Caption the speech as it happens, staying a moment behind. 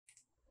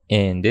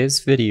In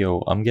this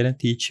video, I'm gonna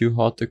teach you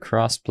how to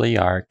crossplay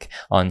Ark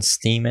on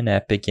Steam and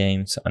Epic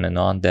Games on a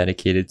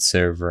non-dedicated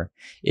server.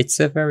 It's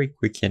a very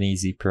quick and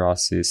easy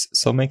process,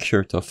 so make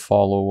sure to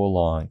follow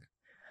along.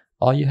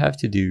 All you have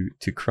to do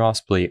to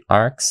crossplay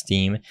Ark,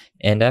 Steam,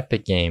 and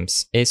Epic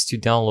Games is to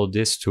download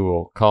this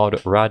tool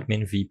called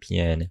Radmin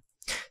VPN.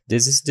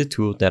 This is the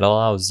tool that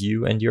allows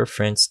you and your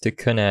friends to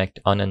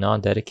connect on a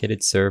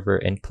non-dedicated server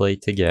and play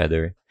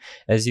together.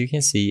 As you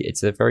can see,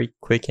 it's a very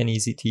quick and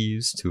easy to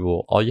use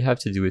tool. All you have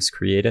to do is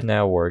create a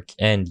network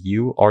and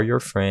you or your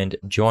friend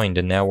join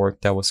the network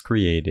that was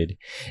created.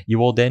 You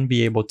will then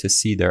be able to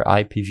see their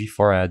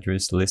IPv4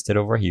 address listed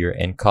over here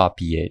and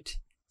copy it.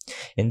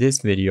 In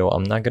this video,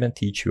 I'm not going to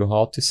teach you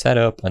how to set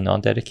up a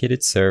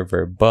non-dedicated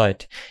server,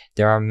 but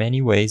there are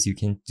many ways you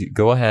can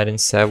go ahead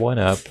and set one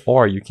up,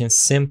 or you can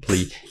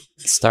simply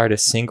start a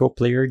single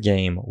player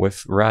game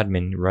with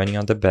Radmin running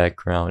on the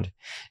background.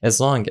 As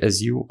long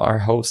as you are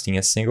hosting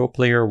a single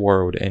player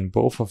world and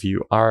both of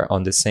you are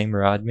on the same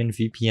Radmin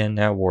VPN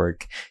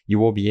network, you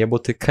will be able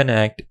to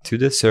connect to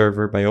the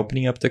server by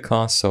opening up the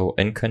console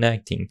and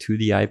connecting to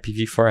the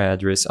IPv4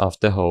 address of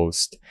the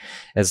host.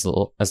 As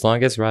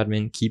long as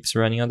Radmin keeps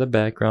running on the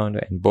background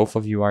and both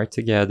of you are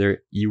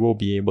together, you will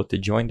be able to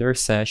join their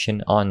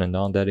session on a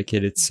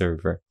non-dedicated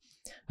server.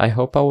 I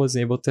hope I was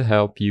able to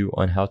help you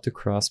on how to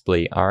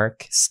crossplay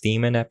Ark,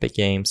 Steam, and Epic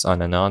Games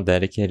on a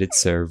non-dedicated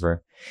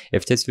server.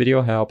 If this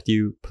video helped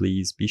you,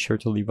 please be sure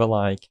to leave a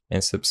like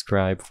and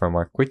subscribe for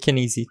more quick and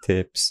easy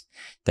tips.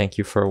 Thank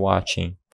you for watching.